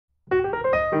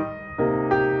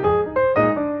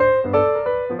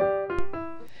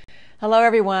Hello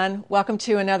everyone. Welcome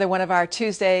to another one of our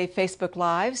Tuesday Facebook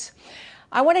Lives.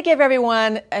 I want to give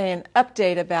everyone an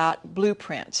update about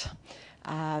Blueprint.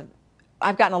 I've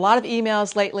gotten a lot of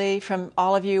emails lately from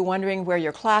all of you wondering where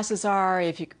your classes are,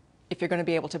 if you're going to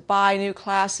be able to buy new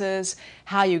classes,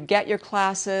 how you get your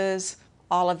classes,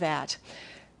 all of that.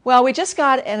 Well, we just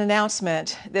got an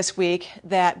announcement this week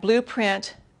that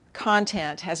Blueprint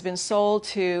content has been sold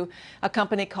to a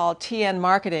company called TN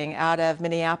Marketing out of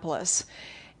Minneapolis.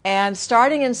 And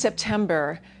starting in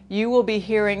September, you will be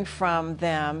hearing from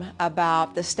them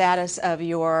about the status of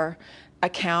your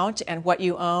account and what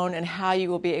you own and how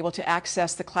you will be able to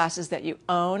access the classes that you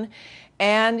own.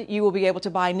 And you will be able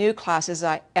to buy new classes,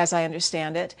 as I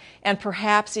understand it, and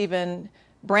perhaps even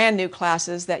brand new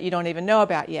classes that you don't even know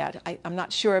about yet. I'm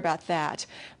not sure about that.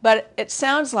 But it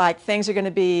sounds like things are going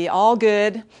to be all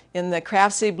good in the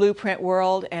Craftsy Blueprint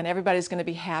world and everybody's going to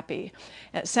be happy.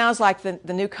 And it sounds like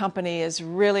the new company is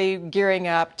really gearing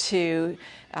up to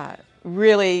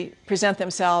really present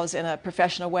themselves in a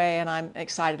professional way, and I'm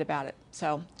excited about it.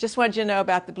 So just wanted you to know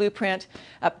about the Blueprint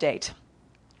update.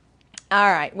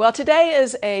 All right, well, today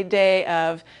is a day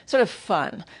of sort of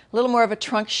fun, a little more of a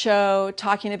trunk show,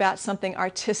 talking about something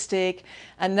artistic,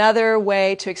 another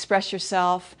way to express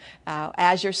yourself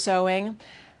as you're sewing.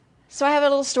 So I have a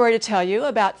little story to tell you.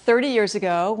 About 30 years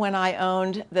ago, when I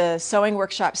owned the sewing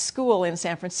workshop school in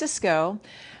San Francisco,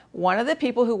 one of the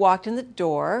people who walked in the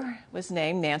door was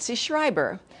named Nancy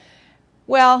Schreiber.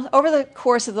 Well, over the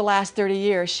course of the last 30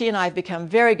 years, she and I have become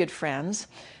very good friends.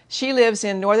 She lives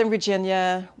in Northern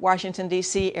Virginia, Washington,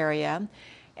 D.C. area,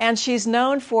 and she's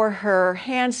known for her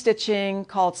hand stitching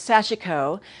called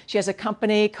sashiko. She has a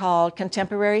company called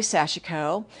Contemporary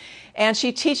Sashiko, and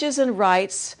she teaches and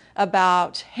writes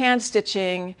about hand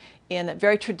stitching in a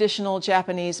very traditional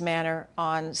Japanese manner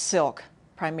on silk,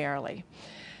 primarily.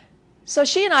 So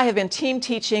she and I have been team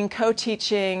teaching,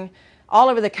 co-teaching, all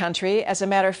over the country, as a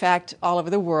matter of fact, all over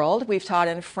the world. We've taught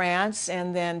in France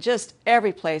and then just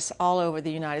every place all over the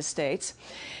United States.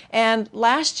 And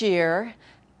last year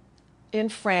in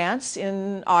France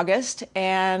in August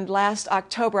and last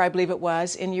October, I believe it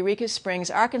was, in Eureka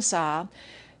Springs, Arkansas,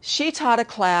 she taught a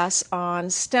class on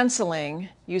stenciling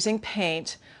using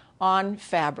paint on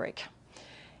fabric.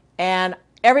 And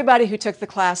everybody who took the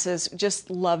classes just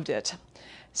loved it.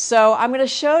 So I'm going to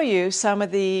show you some of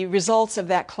the results of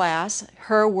that class,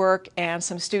 her work and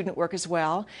some student work as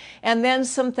well, and then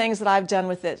some things that I've done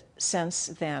with it since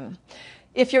then.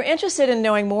 If you're interested in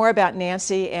knowing more about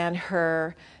Nancy and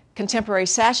her contemporary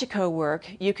sashiko work,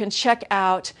 you can check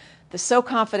out the Sew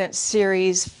Confident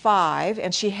Series 5,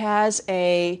 and she has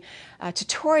a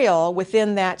tutorial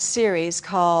within that series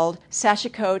called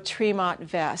Sashiko Tremont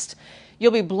Vest.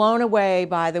 You'll be blown away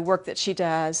by the work that she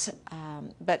does,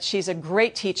 but she's a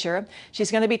great teacher.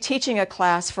 She's going to be teaching a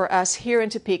class for us here in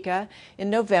Topeka in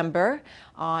November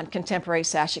on contemporary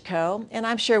sashiko, and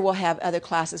I'm sure we'll have other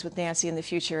classes with Nancy in the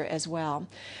future as well.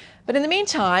 But in the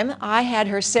meantime, I had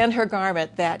her send her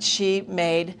garment that she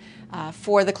made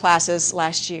for the classes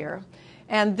last year.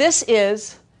 And this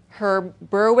is her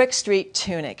Berwick Street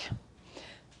tunic.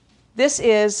 This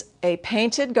is a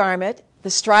painted garment. The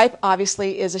stripe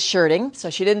obviously is a shirting, so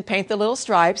she didn't paint the little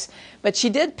stripes, but she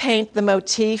did paint the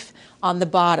motif on the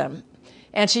bottom.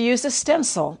 And she used a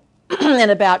stencil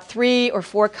and about 3 or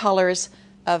 4 colors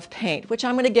of paint, which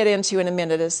I'm going to get into in a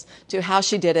minute as to how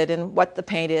she did it and what the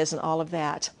paint is and all of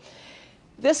that.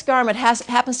 This garment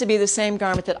happens to be the same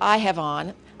garment that I have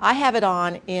on. I have it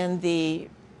on in the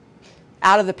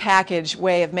out-of-the-package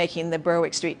way of making the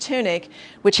Berwick Street tunic,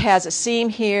 which has a seam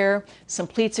here, some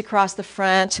pleats across the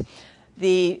front.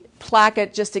 The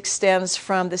placket just extends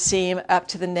from the seam up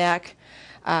to the neck,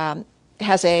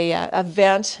 has a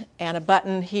vent and a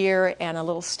button here and a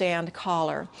little stand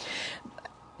collar.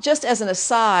 Just as an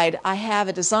aside, I have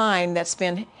a design that's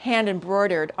been hand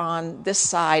embroidered on this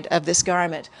side of this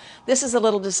garment. This is a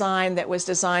little design that was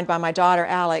designed by my daughter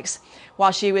Alex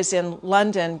while she was in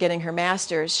London getting her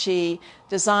master's. She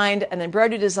designed an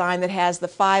embroidery design that has the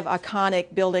 5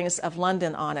 iconic buildings of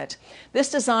London on it. This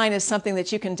design is something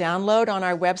that you can download on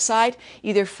our website,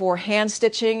 either for hand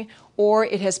stitching or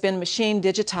it has been machine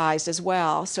digitized as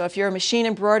well. So if you're a machine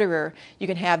embroiderer, you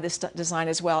can have this design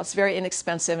as well. It's very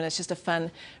inexpensive and it's just a fun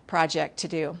project to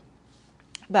do.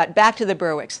 But back to the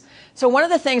Berwicks. So one of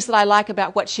the things that I like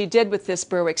about what she did with this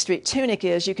Berwick Street tunic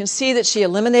is you can see that she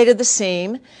eliminated the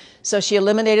seam, so she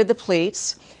eliminated the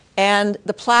pleats, and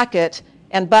the placket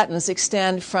and buttons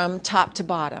extend from top to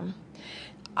bottom.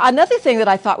 Another thing that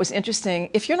I thought was interesting,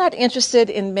 if you're not interested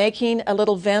in making a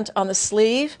little vent on the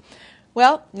sleeve,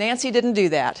 well, Nancy didn't do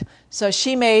that. So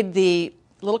she made the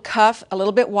little cuff a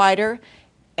little bit wider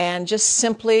and just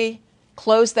simply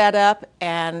closed that up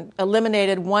and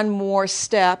eliminated one more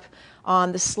step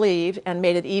on the sleeve and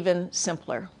made it even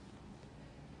simpler.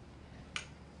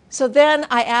 So then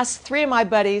I asked 3 of my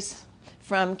buddies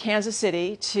from Kansas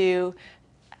City to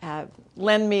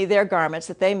lend me their garments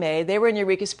that they made. They were in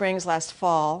Eureka Springs last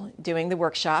fall doing the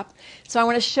workshop. So I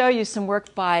want to show you some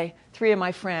work by 3 of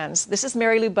my friends. This is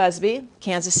Mary Lou Busby,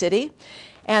 Kansas City.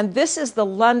 And this is the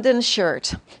London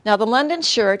shirt. Now the London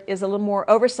shirt is a little more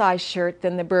oversized shirt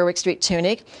than the Berwick Street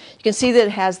tunic. You can see that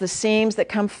it has the seams that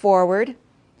come forward,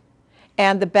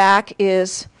 and the back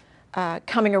is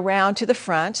coming around to the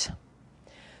front.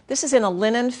 This is in a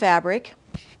linen fabric,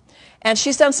 and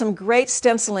she's done some great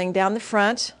stenciling down the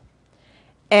front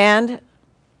and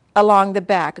along the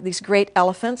back. These great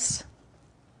elephants,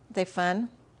 they're fun.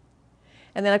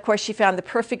 And then of course she found the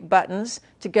perfect buttons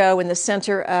to go in the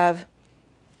center of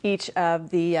each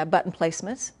of the button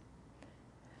placements.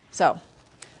 So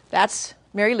that's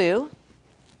Mary Lou.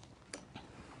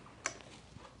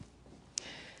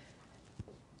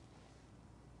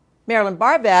 Marilyn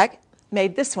Barbeck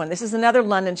made this one. This is another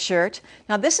London shirt.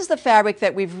 Now this is the fabric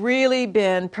that we've really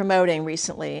been promoting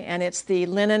recently, and it's the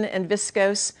linen and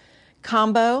viscose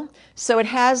combo. So it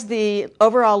has the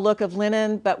overall look of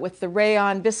linen, but with the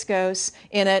rayon viscose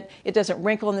in it. It doesn't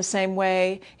wrinkle in the same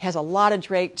way. It has a lot of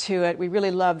drape to it. We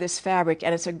really love this fabric,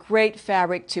 and it's a great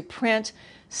fabric to print,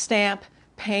 stamp,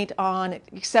 paint on. It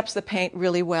accepts the paint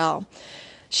really well.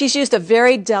 She's used a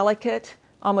very delicate,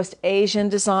 almost Asian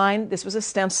design. This was a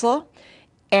stencil,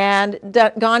 and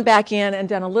gone back in and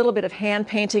done a little bit of hand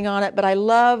painting on it, but I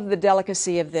love the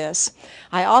delicacy of this.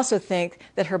 I also think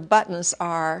that her buttons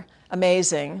are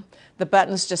amazing. The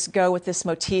buttons just go with this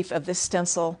motif of this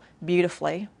stencil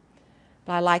beautifully.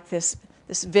 But I like this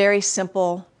very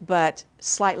simple but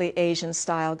slightly Asian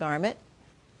style garment.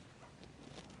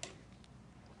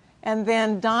 And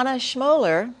then Donna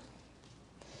Schmoller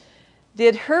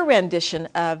did her rendition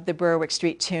of the Berwick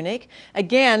Street tunic.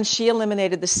 Again, she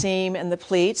eliminated the seam and the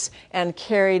pleats and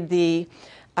carried the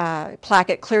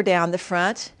placket clear down the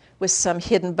front with some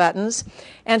hidden buttons.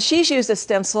 And she's used a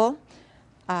stencil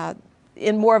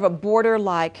in more of a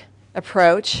border-like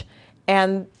approach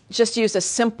and just used a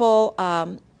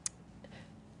simple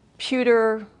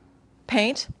pewter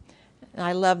paint. And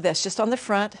I love this, just on the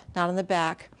front, not on the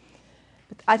back.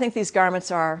 But I think these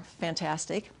garments are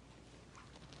fantastic.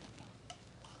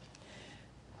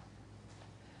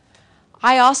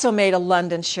 I also made a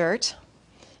London shirt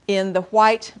in the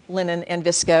white linen and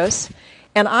viscose,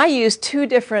 and I used 2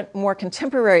 different, more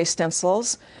contemporary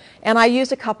stencils, and I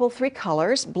used a couple, 3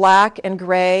 colors, black and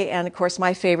gray, and of course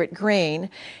my favorite,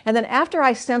 green. And then after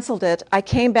I stenciled it, I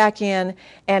came back in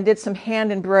and did some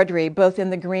hand embroidery, both in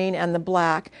the green and the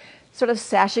black, sort of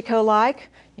sashiko-like,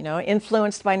 you know,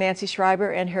 influenced by Nancy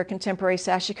Schreiber and her contemporary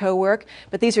sashiko work,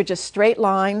 but these are just straight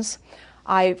lines.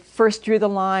 I first drew the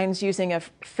lines using a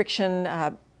friction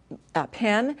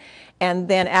pen, and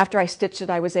then after I stitched it,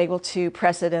 I was able to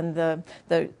press it and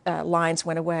the lines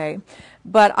went away.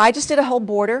 But I just did a whole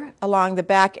border along the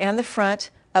back and the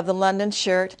front of the London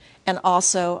shirt and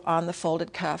also on the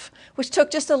folded cuff, which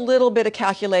took just a little bit of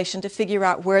calculation to figure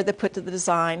out where to put the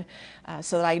design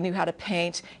so that I knew how to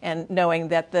paint, and knowing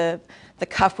that the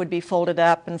cuff would be folded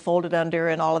up and folded under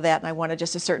and all of that, and I wanted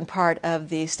just a certain part of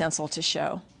the stencil to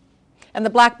show. And the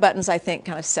black buttons, I think,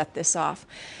 kind of set this off.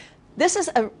 This is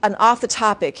an off the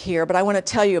topic here, but I want to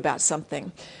tell you about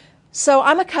something. So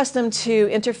I'm accustomed to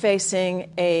interfacing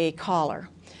a collar.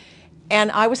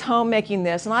 And I was home making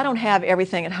this, and I don't have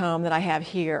everything at home that I have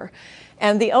here.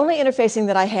 And the only interfacing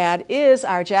that I had is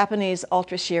our Japanese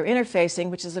ultra sheer interfacing,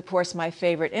 which is, of course, my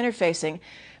favorite interfacing.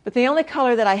 But the only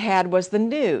color that I had was the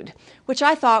nude, which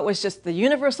I thought was just the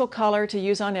universal color to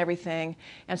use on everything,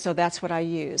 and so that's what I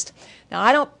used. Now,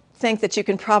 I don't think that you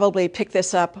can probably pick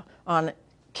this up on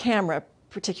camera,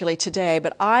 particularly today,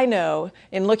 but I know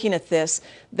in looking at this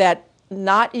that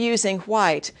not using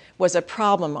white was a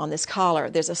problem on this collar.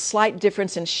 There's a slight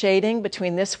difference in shading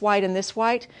between this white and this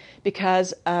white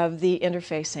because of the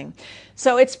interfacing.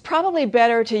 So it's probably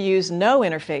better to use no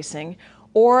interfacing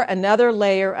or another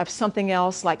layer of something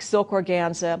else like silk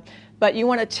organza, but you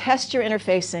want to test your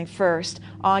interfacing first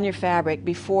on your fabric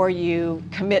before you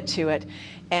commit to it,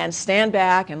 and stand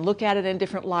back and look at it in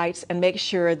different lights and make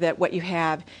sure that what you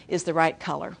have is the right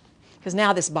color. Because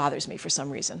now this bothers me for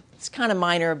some reason. It's kind of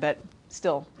minor, but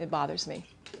still, it bothers me.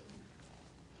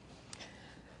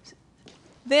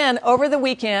 Then, over the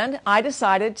weekend, I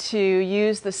decided to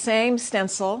use the same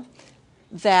stencil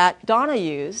that Donna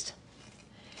used,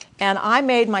 and I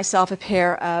made myself a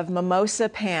pair of mimosa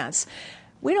pants.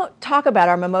 We don't talk about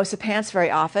our mimosa pants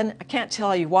very often. I can't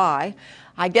tell you why.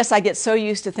 I guess I get so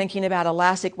used to thinking about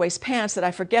elastic waist pants that I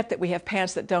forget that we have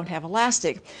pants that don't have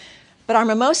elastic. But our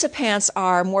mimosa pants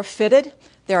are more fitted.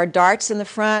 There are darts in the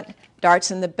front,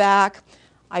 darts in the back.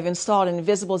 I've installed an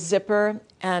invisible zipper,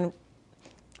 and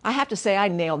I have to say I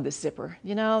nailed this zipper.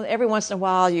 You know, every once in a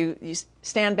while you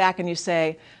stand back and you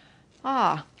say,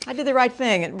 I did the right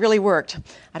thing. It really worked.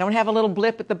 I don't have a little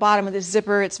blip at the bottom of this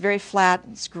zipper. It's very flat.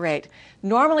 It's great.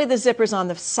 Normally the zipper's on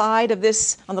the side of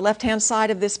this, on the left-hand side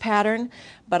of this pattern,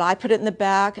 but I put it in the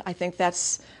back. I think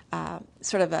that's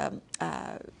sort of a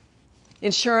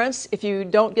insurance. If you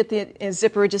don't get the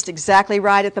zipper just exactly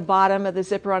right at the bottom of the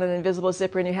zipper on an invisible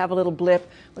zipper and you have a little blip,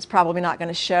 it's probably not going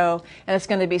to show, and it's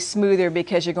going to be smoother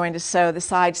because you're going to sew the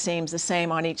side seams the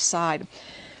same on each side.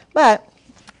 But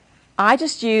I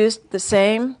just used the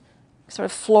same sort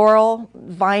of floral,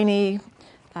 viney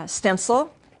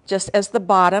stencil just as the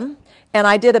bottom, and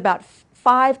I did about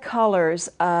 5 colors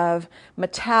of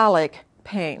metallic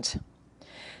paint.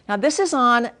 Now this is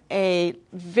on a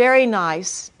very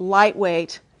nice,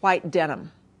 lightweight white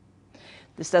denim.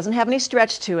 This doesn't have any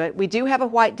stretch to it. We do have a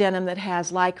white denim that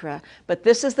has Lycra, but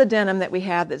this is the denim that we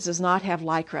have that does not have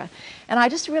Lycra. And I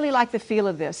just really like the feel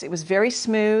of this. It was very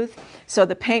smooth, so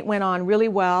the paint went on really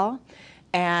well.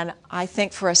 And I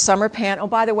think for a summer pant, oh,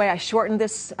 by the way, I shortened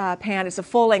this pant. It's a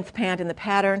full-length pant in the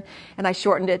pattern, and I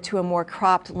shortened it to a more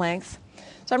cropped length.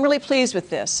 So I'm really pleased with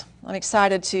this. I'm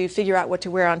excited to figure out what to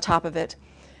wear on top of it.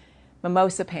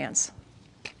 Mimosa pants.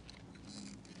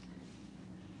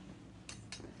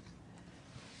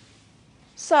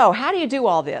 So how do you do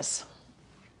all this?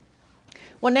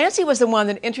 Well, Nancy was the one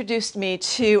that introduced me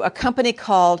to a company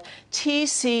called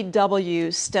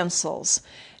TCW Stencils.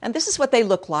 And this is what they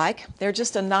look like. They're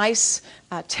just a nice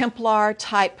Templar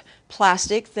type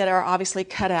plastic that are obviously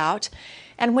cut out.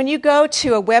 And when you go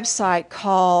to a website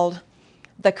called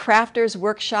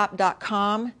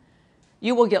thecraftersworkshop.com,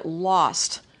 you will get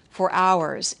lost for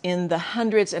hours in the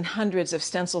hundreds and hundreds of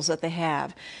stencils that they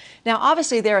have. Now,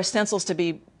 obviously, there are stencils to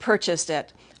be purchased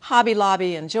at Hobby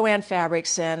Lobby and Joann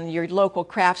Fabrics and your local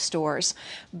craft stores,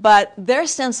 but their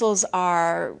stencils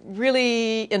are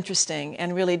really interesting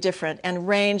and really different and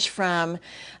range from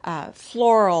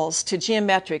florals to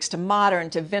geometrics to modern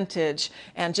to vintage,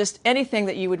 and just anything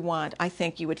that you would want, I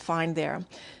think you would find there.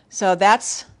 So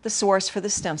that's the source for the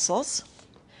stencils.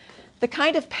 The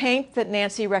kind of paint that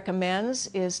Nancy recommends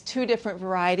is 2 different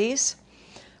varieties.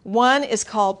 One is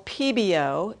called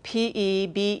PBO,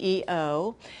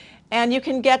 P-E-B-E-O, and you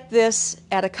can get this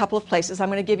at a couple of places. I'm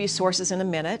going to give you sources in a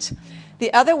minute.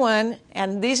 The other one,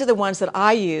 and these are the ones that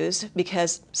I use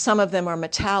because some of them are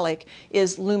metallic,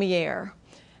 is Lumiere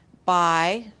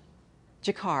by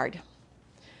Jacquard.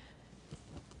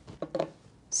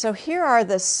 So here are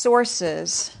the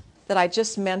sources that I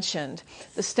just mentioned.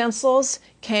 The stencils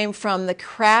came from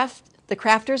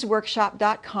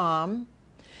thecraftersworkshop.com.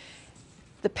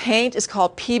 The paint is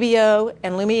called PBO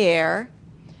and Lumiere,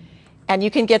 and you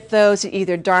can get those at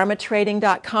either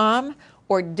dharmatrading.com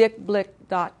or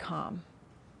dickblick.com.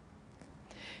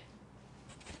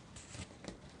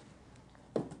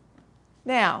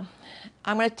 Now,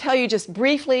 I'm going to tell you just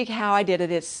briefly how I did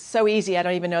it. It's so easy, I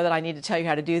don't even know that I need to tell you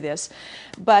how to do this.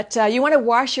 But you want to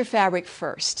wash your fabric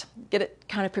first. Get it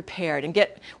kind of prepared and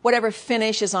get whatever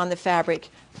finish is on the fabric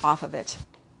off of it.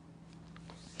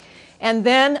 And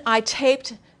then I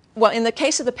taped, well, in the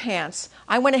case of the pants,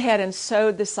 I went ahead and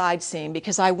sewed the side seam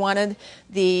because I wanted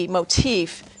the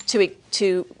motif to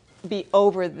be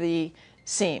over the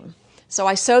seam. So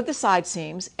I sewed the side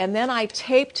seams, and then I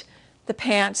taped the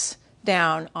pants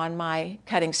down on my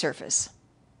cutting surface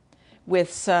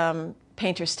with some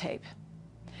painter's tape.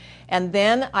 And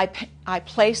then I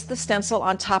placed the stencil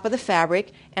on top of the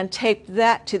fabric and taped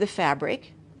that to the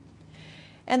fabric.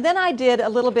 And then I did a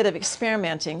little bit of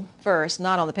experimenting first,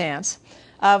 not on the pants,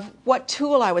 of what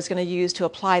tool I was going to use to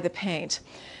apply the paint.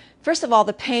 First of all,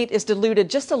 the paint is diluted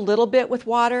just a little bit with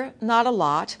water, not a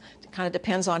lot. It kind of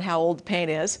depends on how old the paint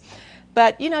is.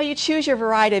 But, you know, you choose your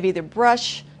variety of either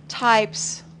brush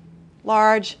types,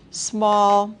 large,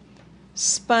 small,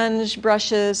 sponge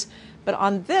brushes. But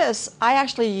on this, I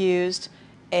actually used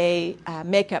a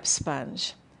makeup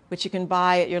sponge, which you can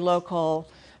buy at your local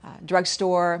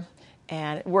drugstore,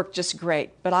 and it worked just great.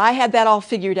 But I had that all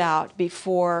figured out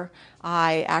before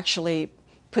I actually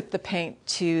put the paint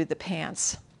to the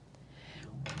pants.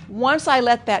 Once I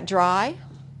let that dry,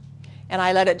 and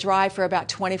I let it dry for about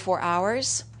 24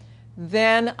 hours,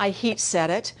 then I heat set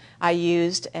it. I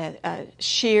used a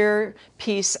sheer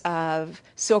piece of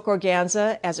silk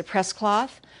organza as a press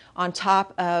cloth on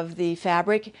top of the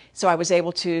fabric, so I was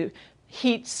able to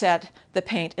heat set the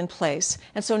paint in place.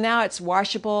 And so now it's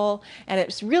washable, and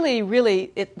it's really,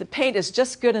 the paint is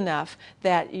just good enough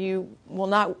that you will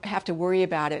not have to worry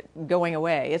about it going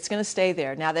away. It's going to stay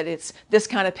there now that it's this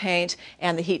kind of paint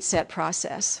and the heat set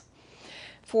process.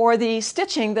 For the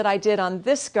stitching that I did on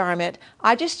this garment,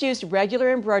 I just used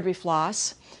regular embroidery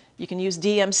floss. You can use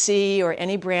DMC or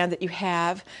any brand that you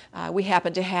have. We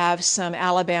happen to have some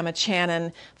Alabama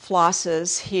Channon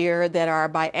flosses here that are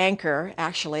by Anchor,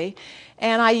 actually.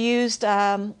 And I used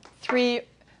I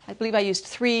believe I used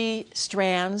 3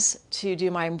 strands to do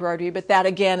my embroidery, but that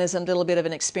again is a little bit of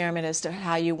an experiment as to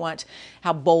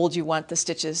how bold you want the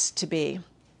stitches to be.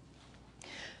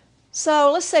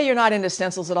 So let's say you're not into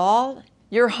stencils at all.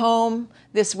 You're home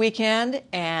this weekend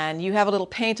and you have a little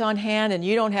paint on hand and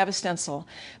you don't have a stencil,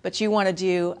 but you want to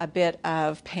do a bit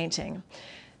of painting.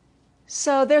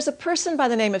 So there's a person by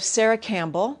the name of Sarah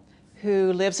Campbell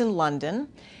who lives in London,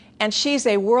 and she's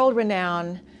a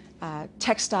world-renowned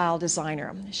textile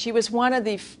designer. She was one of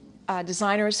the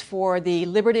designers for the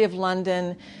Liberty of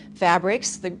London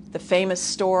fabrics, the famous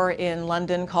store in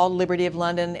London called Liberty of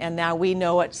London, and now we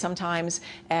know it sometimes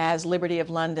as Liberty of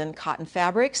London cotton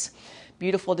fabrics.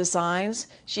 Beautiful designs.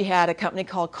 She had a company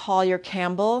called Collier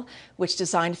Campbell, which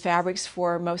designed fabrics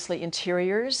for mostly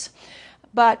interiors.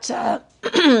 But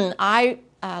I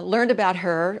learned about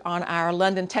her on our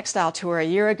London textile tour a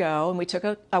year ago, and we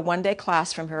took a one-day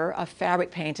class from her of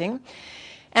fabric painting.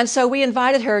 And so we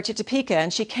invited her to Topeka,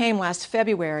 and she came last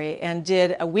February and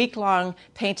did a week-long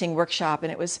painting workshop,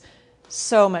 and it was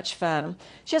so much fun.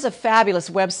 She has a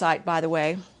fabulous website, by the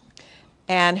way,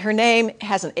 and her name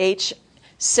has an H,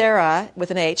 Sarah with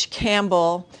an H,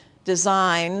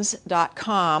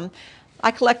 CampbellDesigns.com.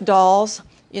 I collect dolls.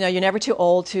 You know, you're never too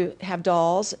old to have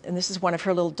dolls, and this is one of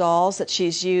her little dolls that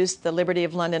she's used the Liberty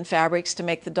of London fabrics to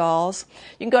make the dolls.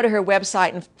 You can go to her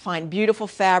website and find beautiful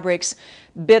fabrics,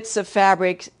 bits of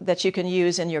fabric that you can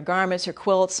use in your garments or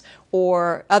quilts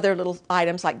or other little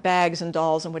items like bags and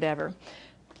dolls and whatever.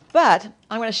 But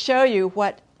I'm going to show you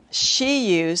what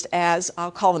she used as,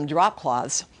 I'll call them drop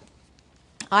cloths.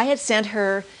 I had sent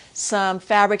her some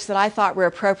fabrics that I thought were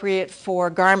appropriate for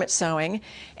garment sewing,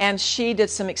 and she did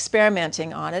some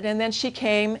experimenting on it, and then she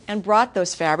came and brought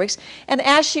those fabrics, and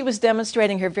as she was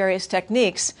demonstrating her various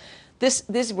techniques,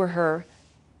 these were her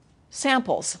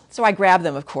samples. So I grabbed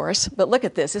them, of course, but look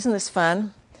at this. Isn't this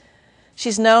fun?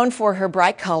 She's known for her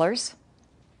bright colors,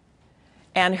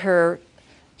 and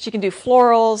she can do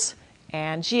florals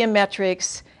and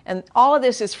geometrics, and all of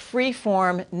this is free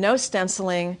form, no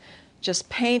stenciling, just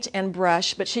paint and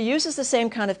brush, but she uses the same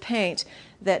kind of paint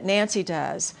that Nancy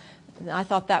does. And I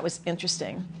thought that was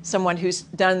interesting, someone who's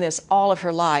done this all of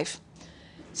her life.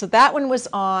 So that one was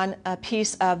on a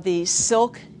piece of the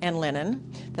silk and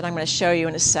linen that I'm going to show you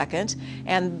in a second,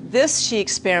 and this she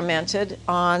experimented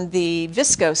on the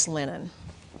viscose linen.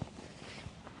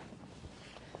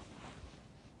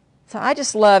 So I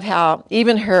just love how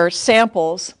even her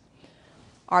samples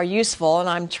are useful, and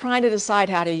I'm trying to decide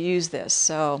how to use this.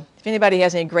 So if anybody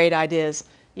has any great ideas,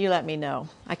 you let me know.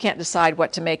 I can't decide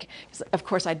what to make, 'cause of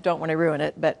course I don't want to ruin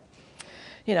it, but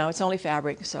you know, it's only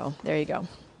fabric, so there you go.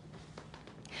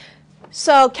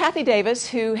 So Kathy Davis,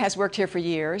 who has worked here for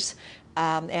years,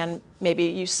 and maybe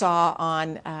you saw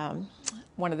on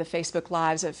one of the Facebook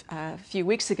Lives a few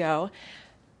weeks ago,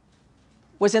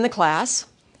 was in the class,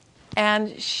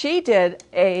 and she did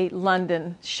a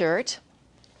London shirt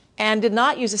and did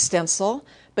not use a stencil,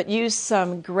 but used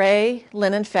some gray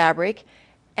linen fabric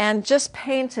and just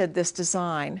painted this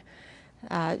design.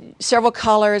 Several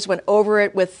colors, went over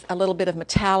it with a little bit of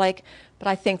metallic, but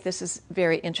I think this is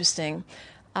very interesting.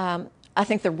 I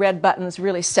think the red buttons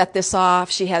really set this off.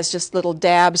 She has just little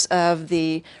dabs of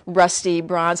the rusty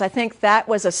bronze. I think that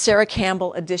was a Sarah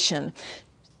Campbell addition.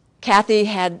 Kathy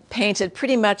had painted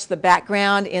pretty much the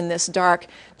background in this dark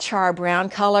char brown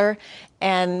color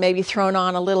and maybe thrown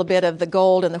on a little bit of the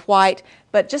gold and the white,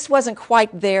 but just wasn't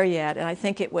quite there yet. And I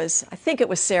think it was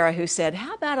Sarah who said,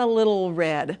 "How about a little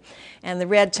red?" And the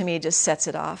red to me just sets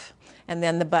it off. And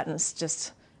then the buttons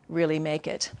just really make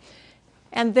it.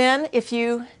 And then if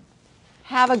you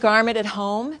have a garment at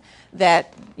home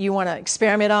that you want to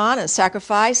experiment on and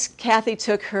sacrifice, Kathy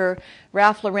took her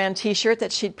Ralph Lauren t-shirt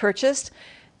that she'd purchased,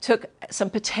 took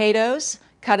some potatoes,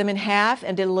 cut them in half,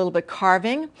 and did a little bit of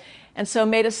carving, and so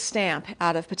made a stamp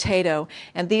out of potato.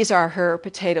 And these are her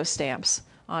potato stamps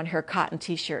on her cotton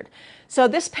t-shirt. So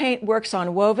this paint works on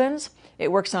wovens, it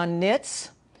works on knits,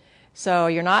 so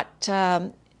you're not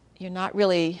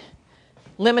really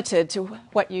limited to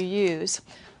what you use.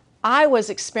 I was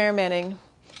experimenting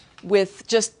with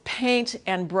just paint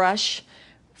and brush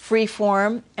free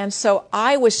form, and so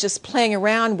I was just playing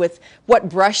around with what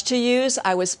brush to use.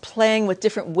 I was playing with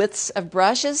different widths of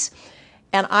brushes,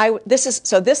 and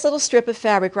this little strip of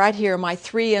fabric right here, my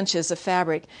 3 inches of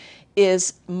fabric,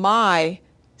 is my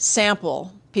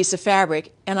sample piece of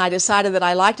fabric, and I decided that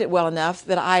I liked it well enough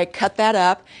that I cut that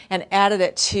up and added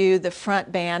it to the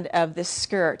front band of this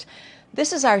skirt.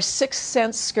 This is our 6th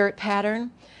Sense skirt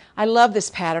pattern. I love this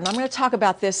pattern. I'm going to talk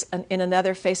about this in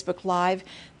another Facebook Live.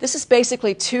 This is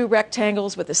basically 2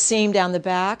 rectangles with a seam down the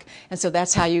back, and so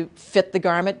that's how you fit the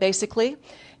garment basically.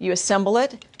 You assemble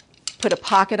it, put a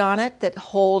pocket on it that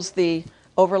holds the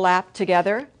overlap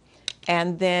together,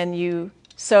 and then you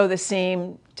sew the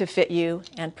seam to fit you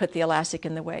and put the elastic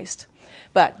in the waist.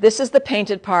 But this is the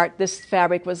painted part. This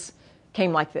fabric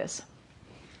came like this.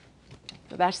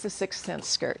 So that's the 6th Sense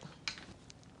skirt.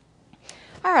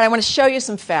 All right, I want to show you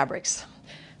some fabrics.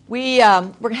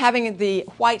 We're having the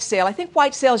white sale. I think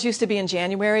white sales used to be in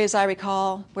January, as I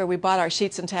recall, where we bought our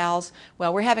sheets and towels.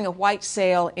 Well, we're having a white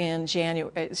sale in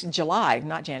July,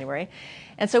 not January.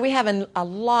 And so we have a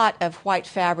lot of white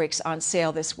fabrics on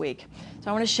sale this week. So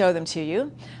I want to show them to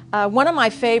you. One of my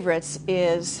favorites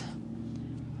is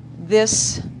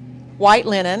this white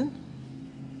linen,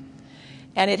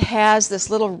 and it has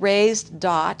this little raised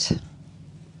dot,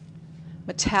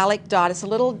 metallic dot. It's a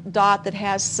little dot that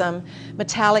has some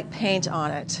metallic paint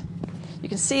on it. You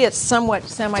can see it's somewhat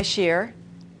semi-sheer.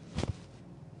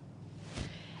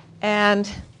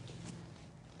 And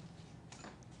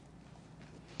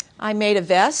I made a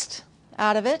vest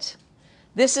out of it.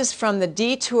 This is from the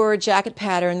Detour jacket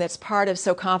pattern that's part of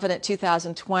So Confident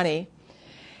 2020.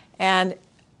 And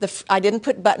I didn't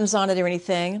put buttons on it or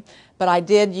anything, but I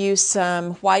did use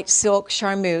some white silk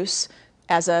charmeuse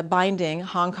as a binding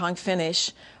Hong Kong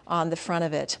finish on the front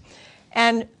of it.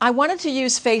 And I wanted to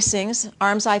use facings,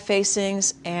 arm's eye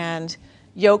facings and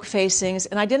yoke facings,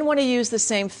 and I didn't want to use the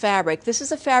same fabric. This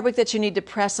is a fabric that you need to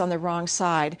press on the wrong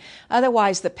side.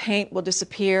 Otherwise, the paint will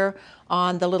disappear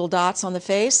on the little dots on the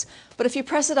face, but if you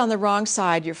press it on the wrong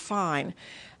side, you're fine.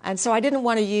 And so I didn't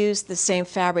want to use the same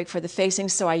fabric for the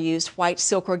facings, so I used white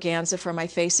silk organza for my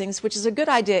facings, which is a good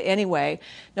idea anyway,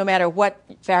 no matter what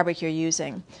fabric you're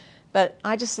using. But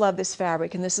I just love this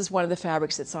fabric, and this is one of the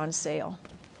fabrics that's on sale.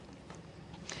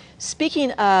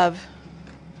 Speaking of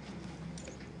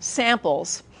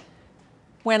samples,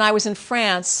 when I was in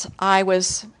France, I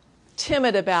was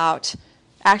timid about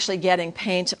actually getting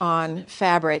paint on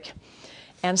fabric.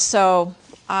 And so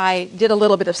I did a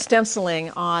little bit of stenciling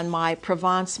on my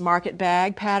Provence market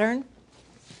bag pattern.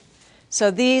 So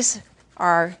these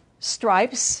are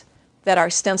stripes that are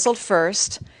stenciled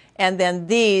first, and then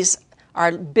these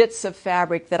are bits of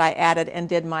fabric that I added and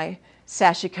did my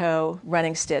sashiko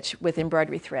running stitch with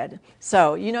embroidery thread.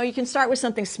 So, you can start with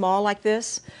something small like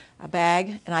this, a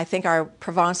bag, and I think our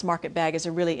Provence market bag is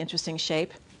a really interesting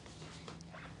shape.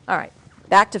 All right,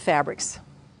 back to fabrics.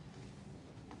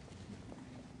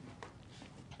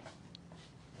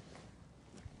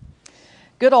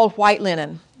 Good old white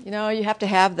linen. You have to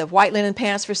have the white linen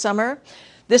pants for summer.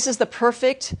 This is the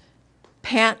perfect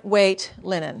pant weight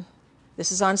linen.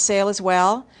 This is on sale as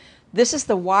well. This is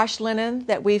the wash linen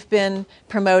that we've been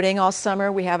promoting all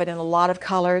summer. We have it in a lot of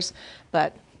colors,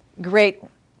 but great,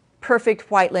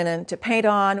 perfect white linen to paint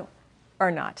on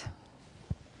or not.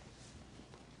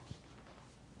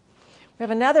 We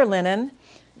have another linen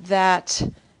that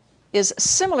is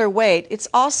similar weight. It's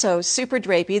also super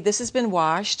drapey. This has been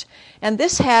washed, and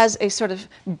this has a sort of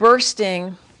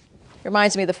bursting,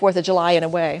 reminds me of the 4th of July in a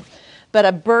way, but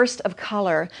a burst of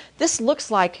color. This looks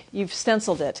like you've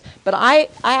stenciled it, but I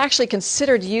actually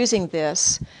considered using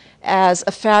this as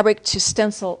a fabric to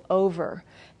stencil over.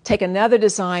 Take another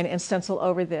design and stencil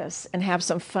over this and have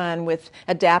some fun with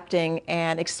adapting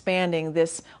and expanding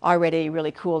this already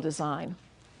really cool design.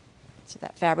 So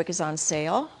that fabric is on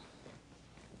sale.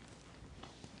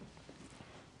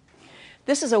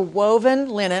 This is a woven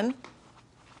linen,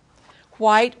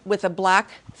 white with a black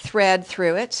thread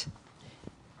through it.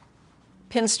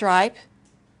 Pinstripe,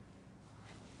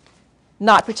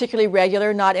 not particularly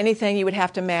regular, not anything you would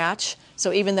have to match.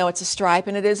 So even though it's a stripe,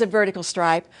 and it is a vertical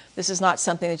stripe, this is not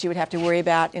something that you would have to worry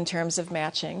about in terms of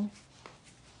matching.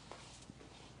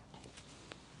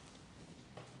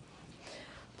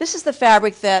 This is the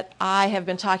fabric that I have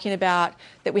been talking about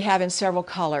that we have in several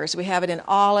colors. We have it in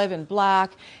olive and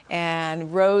black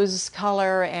and rose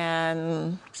color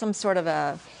and some sort of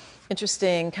a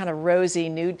interesting kind of rosy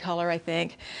nude color, I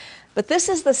think. But this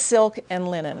is the silk and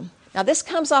linen. Now this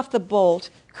comes off the bolt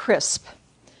crisp.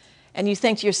 And you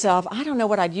think to yourself, I don't know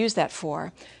what I'd use that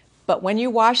for. But when you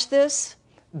wash this,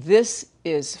 this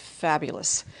is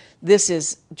fabulous. This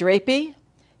is drapey.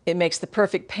 It makes the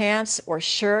perfect pants or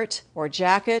shirt or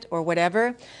jacket or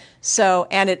whatever. So,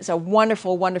 and it's a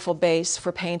wonderful, wonderful base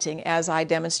for painting, as I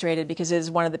demonstrated, because it is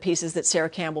one of the pieces that Sarah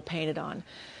Campbell painted on.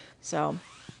 So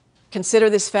consider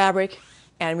this fabric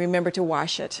and remember to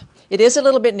wash it. It is a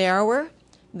little bit narrower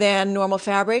than normal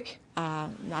fabric. I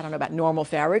don't know about normal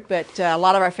fabric, but a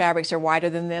lot of our fabrics are wider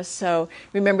than this, so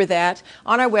remember that.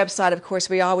 On our website, of course,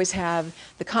 we always have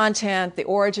the content, the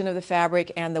origin of the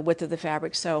fabric, and the width of the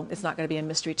fabric, so it's not going to be a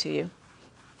mystery to you.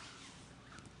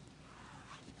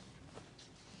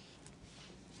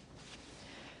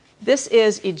 This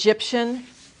is Egyptian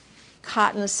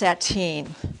cotton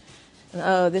sateen.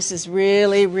 Oh, this is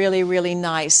really, really, really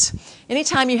nice.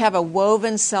 Anytime you have a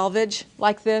woven selvage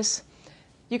like this,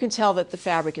 you can tell that the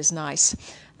fabric is nice.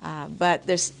 But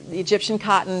the Egyptian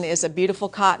cotton is a beautiful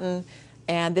cotton,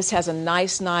 and this has a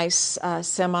nice,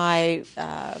 semi-glossy,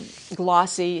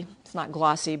 it's not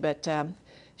glossy, but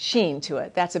sheen to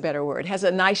it. That's a better word. It has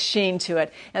a nice sheen to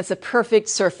it, and it's a perfect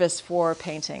surface for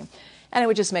painting. And it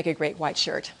would just make a great white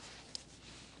shirt.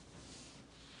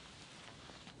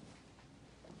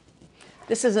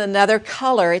 This is another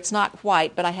color. It's not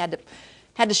white, but I had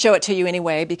to show it to you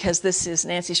anyway because this is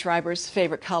Nancy Schreiber's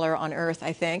favorite color on earth,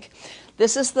 I think.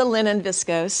 This is the linen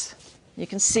viscose. You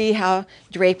can see how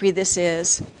drapery this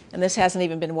is, and this hasn't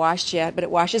even been washed yet, but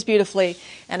it washes beautifully.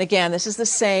 And again, this is the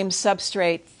same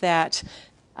substrate that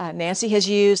Nancy has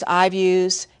used, I've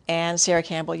used, and Sarah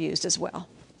Campbell used as well.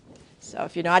 So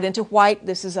if you're not into white,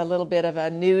 this is a little bit of a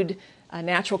nude,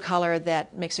 natural color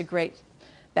that makes a great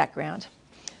background.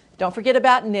 Don't forget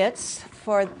about knits.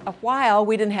 For a while,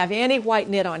 we didn't have any white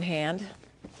knit on hand.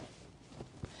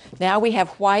 Now we have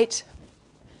white,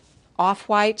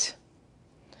 off-white,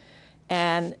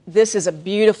 and this is a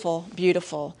beautiful,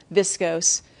 beautiful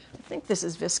viscose. I think this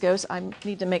is viscose. I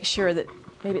need to make sure that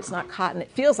maybe it's not cotton.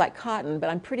 It feels like cotton, but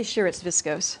I'm pretty sure it's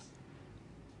viscose.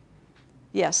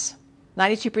 Yes,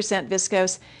 92%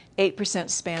 viscose, 8%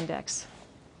 spandex.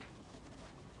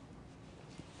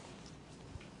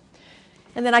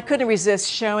 And then I couldn't resist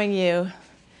showing you,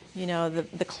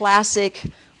 the classic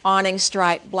awning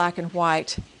stripe black and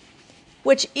white,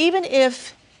 which even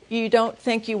if you don't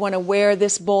think you want to wear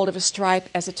this bold of a stripe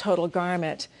as a total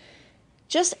garment,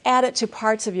 just add it to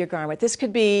parts of your garment. This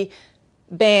could be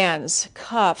bands,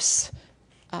 cuffs,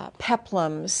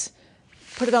 peplums.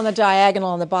 Put it on the diagonal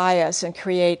on the bias and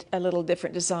create a little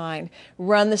different design.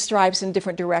 Run the stripes in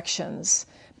different directions,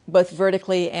 both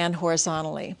vertically and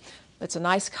horizontally. It's a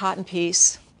nice cotton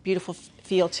piece, beautiful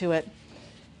feel to it,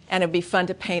 and it'd be fun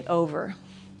to paint over.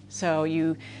 So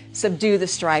you subdue the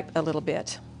stripe a little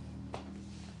bit.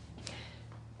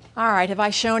 All right, have I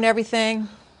shown everything?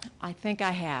 I think I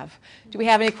have. Do we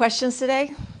have any questions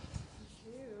today?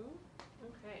 We do.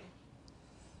 Okay.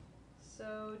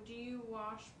 So do you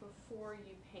wash before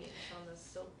you paint on the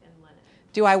silk and linen?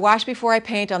 Do I wash before I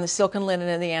paint on the silk and linen?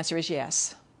 And the answer is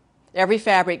yes. Every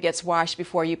fabric gets washed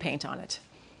before you paint on it.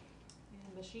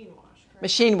 Machine wash, correct?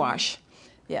 Machine wash,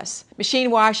 yes. Machine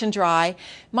wash and dry.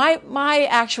 My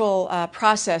actual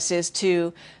process is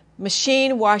to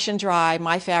machine wash and dry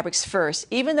my fabrics first,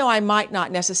 even though I might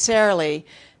not necessarily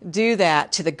do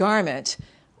that to the garment,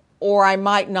 or I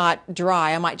might not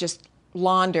dry. I might just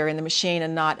launder in the machine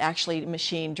and not actually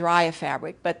machine dry a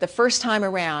fabric. But the first time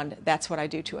around, that's what I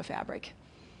do to a fabric.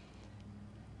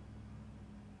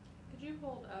 Could you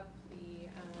hold up the...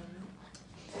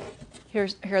 Here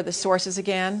are the sources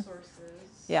again. Sources.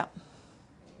 Yeah.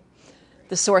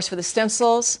 The source for the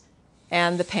stencils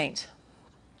and the paint.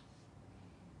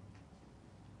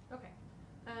 Okay.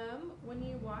 When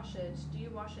you wash it, do you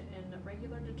wash it in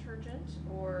regular detergent,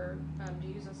 or do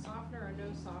you use a softener or no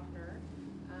softener,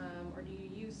 or do you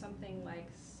use something like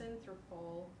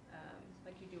Synthropol,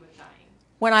 like you do with dyeing?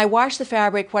 When I wash the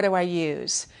fabric, what do I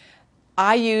use?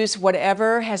 I use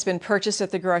whatever has been purchased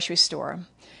at the grocery store,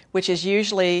 which is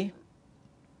usually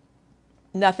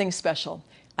nothing special.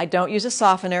 I don't use a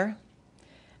softener,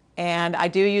 and I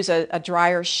do use a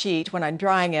dryer sheet when I'm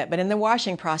drying it, but in the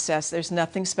washing process, there's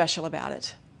nothing special about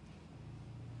it.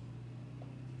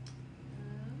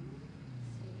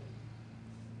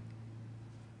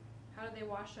 How do they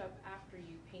wash up after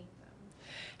you paint them?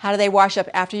 How do they wash up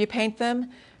after you paint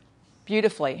them?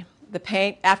 Beautifully. The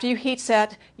paint, after you heat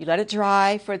set, you let it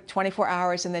dry for 24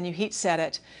 hours and then you heat set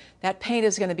it. That paint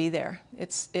is going to be there.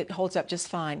 It holds up just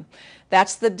fine.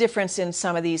 That's the difference in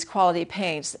some of these quality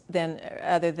paints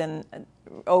other than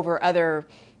over other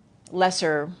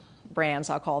lesser brands,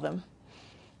 I'll call them.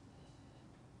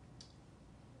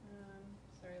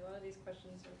 Sorry, a lot of these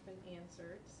questions have been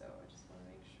answered, so I just want to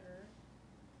make sure.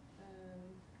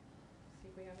 See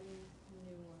if we have any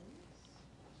new ones.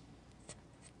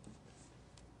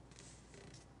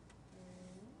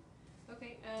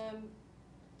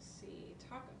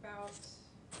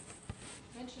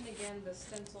 and the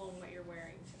stencil and what you're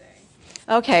wearing today.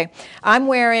 Okay, I'm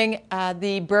wearing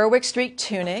the Berwick Street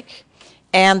tunic,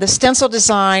 and the stencil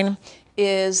design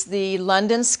is the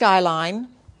London skyline,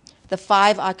 the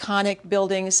 5 iconic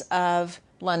buildings of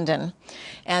London.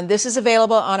 And this is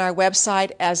available on our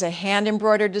website as a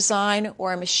hand-embroidered design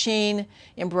or a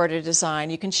machine-embroidered design.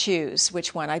 You can choose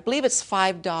which one. I believe it's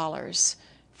 $5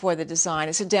 for the design.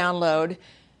 It's a download.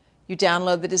 You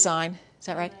download the design. Is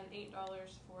that right? And then $8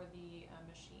 for the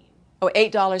machine. Oh,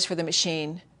 $8 for the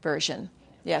machine version.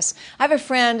 Yes. I have a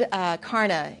friend,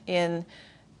 Karna, in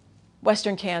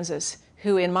western Kansas,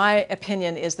 who, in my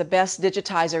opinion, is the best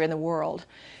digitizer in the world.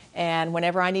 And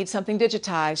whenever I need something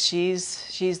digitized,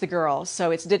 she's the girl.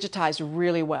 So it's digitized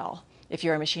really well if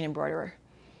you're a machine embroiderer.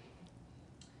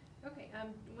 Okay.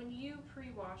 When you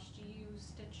pre-wash, do you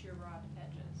stitch your raw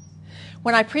edges?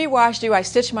 When I pre-wash, do I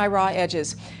stitch my raw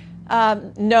edges?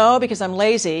 No, because I'm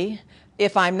lazy.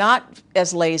 If I'm not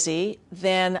as lazy,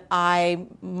 then I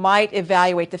might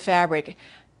evaluate the fabric.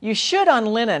 You should on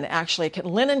linen, actually.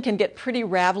 Linen can get pretty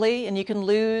ravelly, and you can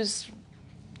lose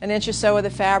an inch or so of the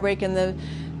fabric, and the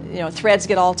threads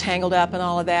get all tangled up and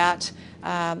all of that.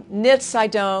 Knits, I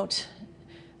don't.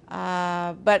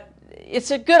 But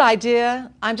it's a good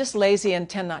idea. I'm just lazy and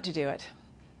tend not to do it.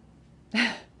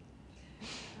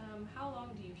 How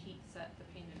long do you heat set the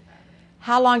painted fabric?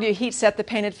 How long do you heat set the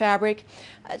painted fabric?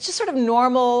 Just sort of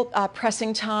normal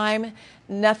pressing time,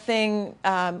 nothing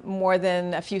more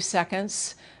than a few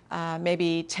seconds,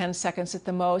 maybe 10 seconds at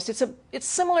the most. It's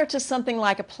similar to something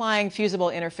like applying fusible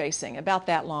interfacing, about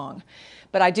that long.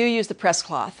 But I do use the press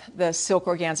cloth, the silk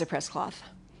organza press cloth,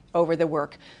 over the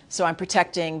work. So I'm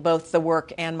protecting both the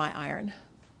work and my iron.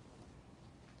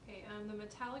 Okay, the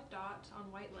metallic dot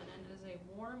on white linen is a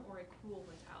warm or a cool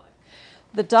metallic?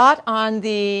 The dot on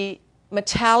the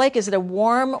metallic, is it a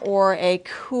warm or a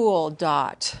cool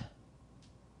dot?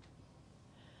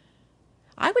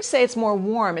 I would say it's more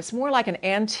warm. It's more like an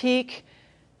antique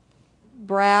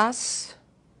brass.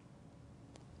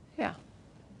 Yeah.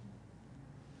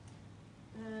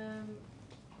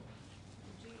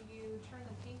 Do you turn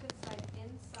the painted side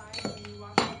inside when you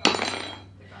wash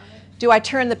the garment? Do I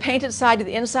turn the painted side to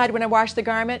the inside when I wash the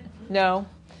garment? No,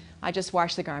 I just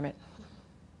wash the garment.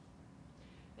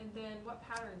 And then what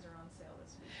patterns are on sale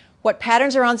this week? What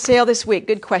patterns are on sale this week?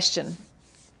 Good question.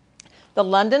 The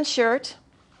London shirt,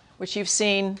 which you've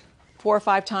seen 4 or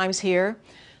 5 times here,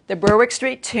 the Berwick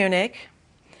Street tunic,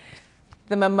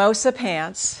 the mimosa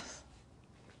pants.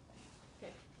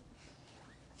 Okay.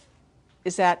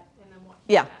 Is that? And then what?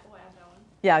 Yeah. We'll add that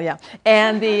one. Yeah.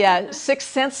 And the 6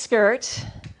 cent skirt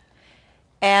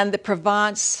and the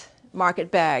Provence market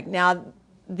bag. Now,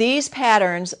 these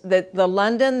patterns, the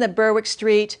London, the Berwick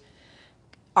Street,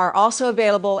 are also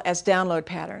available as download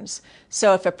patterns.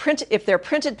 So if they're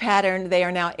printed pattern, they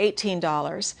are now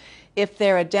 $18. If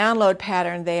they're a download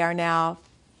pattern, they are now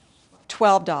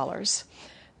 $12.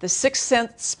 The 6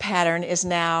 cents pattern is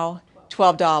now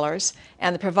 $12,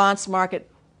 and the Provence market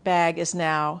bag is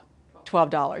now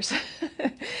 $12.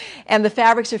 And the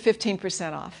fabrics are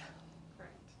 15% off.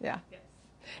 Correct. Yeah. Yes.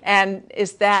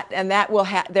 And that will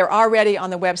they're already on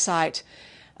the website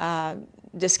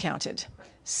discounted.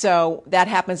 So that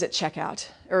happens at checkout.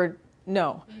 Or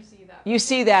no. You see that. You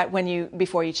see that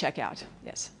before you check out.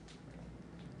 Yes.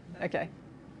 Okay.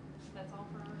 That's all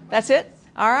for our That's it?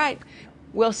 All right.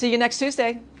 We'll see you next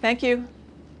Tuesday. Thank you.